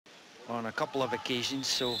on a couple of occasions,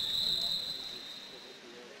 so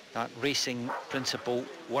that racing principle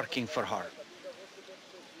working for her.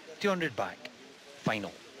 200 back,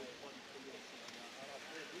 final.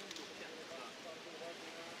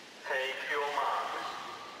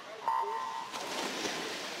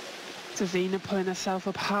 Davina pulling herself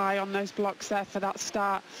up high on those blocks there for that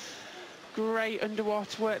start. Great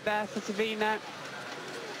underwater work there for Davina.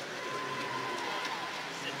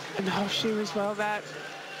 And Hosszu as well there.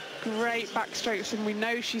 Great backstrokes, and we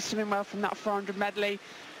know she's swimming well from that 400 medley.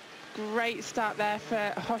 Great start there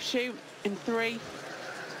for Hosszu in 3.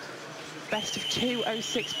 Best of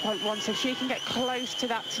 2:06.1, so if she can get close to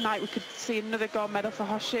that tonight, we could see another gold medal for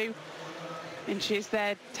Hosszu. And she's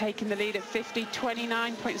there taking the lead at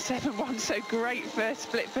 50:29.71, so great first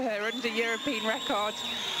split for her under European record.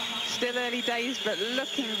 Still early days, but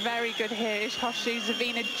looking very good here is Hosszu.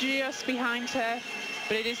 Davina just behind her,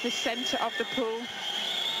 but it is the centre of the pool.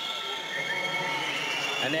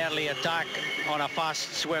 An early attack on a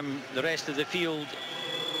fast swim. The rest of the field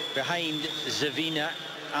behind Davina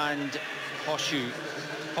and Hosszu.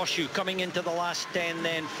 Hosszu coming into the last 10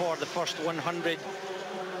 then for the first 100.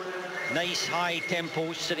 Nice high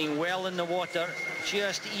tempo, sitting well in the water.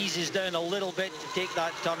 Just eases down a little bit to take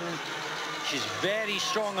that turn. She's very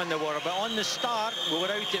strong on the water, but on the start, we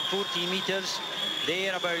were out at 14 meters.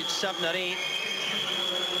 There about 7 or 8.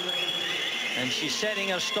 And she's setting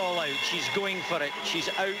her stall out. She's going for it. She's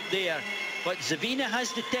out there. But Davina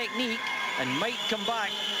has the technique and might come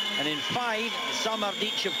back. And in 5,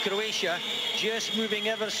 Samardich of Croatia just moving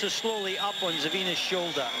ever so slowly up on Davina's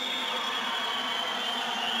shoulder.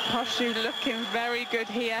 Hosszu looking very good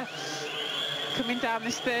here. Coming down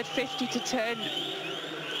this third 50 to turn.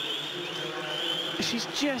 She's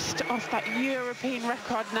just off that European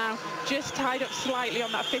record now, just tied up slightly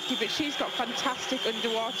on that 50, but she's got fantastic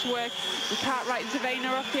underwater work. We can't write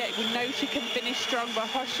Davina off yet. We know she can finish strong, but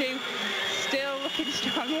Hosszu still looking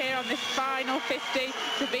strong here on this final 50.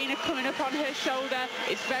 Davina coming up on her shoulder.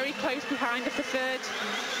 It's very close behind her for third,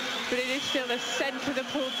 but it is still the centre of the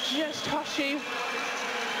pool, just Hosszu.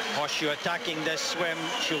 Hosszu attacking this swim.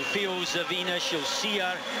 She'll feel Davina, she'll see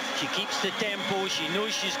her. She keeps the tempo, she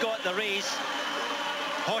knows she's got the race.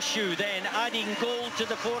 Hosszu then adding gold to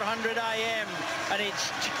the 400 IM, and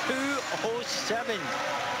it's 2:07.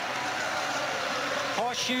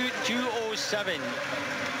 Hosszu 2:07.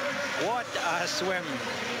 What a swim.